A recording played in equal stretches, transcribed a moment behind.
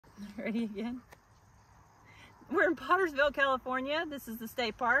Ready again? We're in Portersville, California. This is the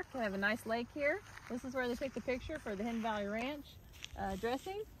state park. I have a nice lake here. This is where they took the picture for the Hidden Valley Ranch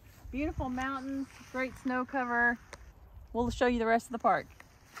dressing. Beautiful mountains, great snow cover. We'll show you the rest of the park.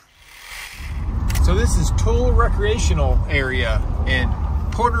 So this is Tule Recreational Area in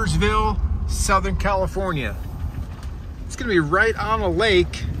Portersville, Southern California. It's gonna be right on a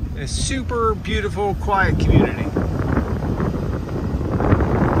lake in a super beautiful, quiet community.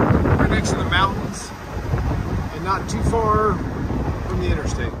 Right next to the mountains and not too far from the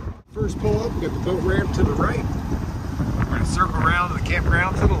interstate. First pull up, we got the boat ramp to the right. We're gonna circle around to the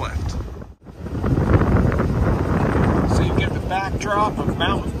campground to the left. So you get the backdrop of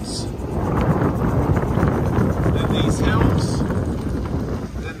mountains, then these hills,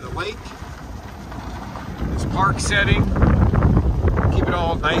 then the lake, this park setting. Keep it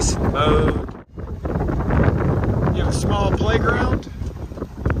all nice and mowed. You have a small playground.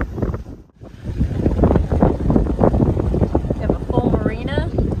 You have a full marina.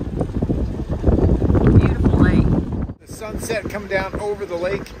 Beautiful lake. The sunset coming down over the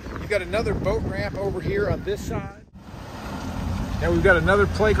lake. You've got another boat ramp over here on this side. Now we've got another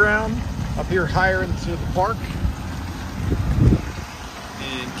playground up here higher into the park.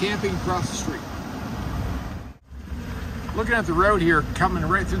 And camping across the street. Looking at the road here, coming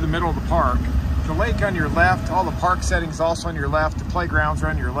right through the middle of the park. The lake on your left, all the park settings also on your left, the playgrounds are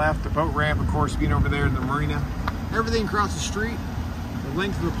on your left, the boat ramp, of course, being over there in the marina. Everything across the street, the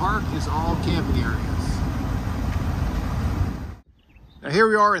length of the park is all camping areas. Now here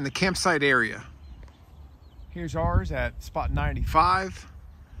we are in the campsite area. Here's ours at spot 95.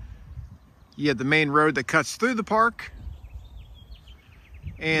 You have the main road that cuts through the park,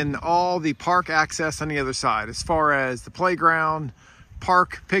 and all the park access on the other side, as far as the playground,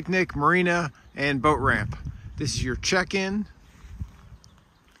 park, picnic, marina, and boat ramp. This is your check-in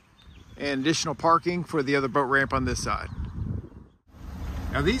and additional parking for the other boat ramp on this side.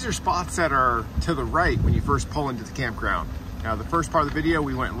 Now these are spots that are to the right when you first pull into the campground. Now the first part of the video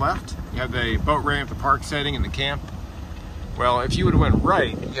we went left. You have the boat ramp, the park setting, and the camp. Well, if you would have went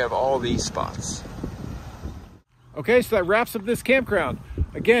right, you have all these spots. Okay, so that wraps up this campground.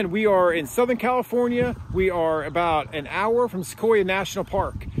 Again, we are in Southern California. We are about an hour from Sequoia National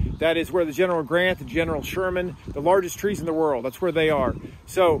Park. That is where the General Grant, the General Sherman, the largest trees in the world, that's where they are.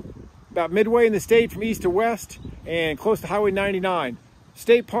 So about midway in the state from east to west and close to Highway 99.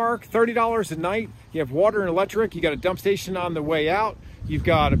 State Park, $30 a night. You have water and electric. You got a dump station on the way out. You've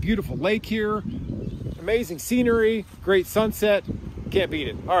got a beautiful lake here, amazing scenery, great sunset. Can't beat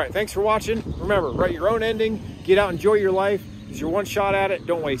it. All right, thanks for watching. Remember, write your own ending. Get out, enjoy your life. It's your one shot at it.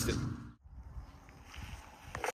 Don't waste it.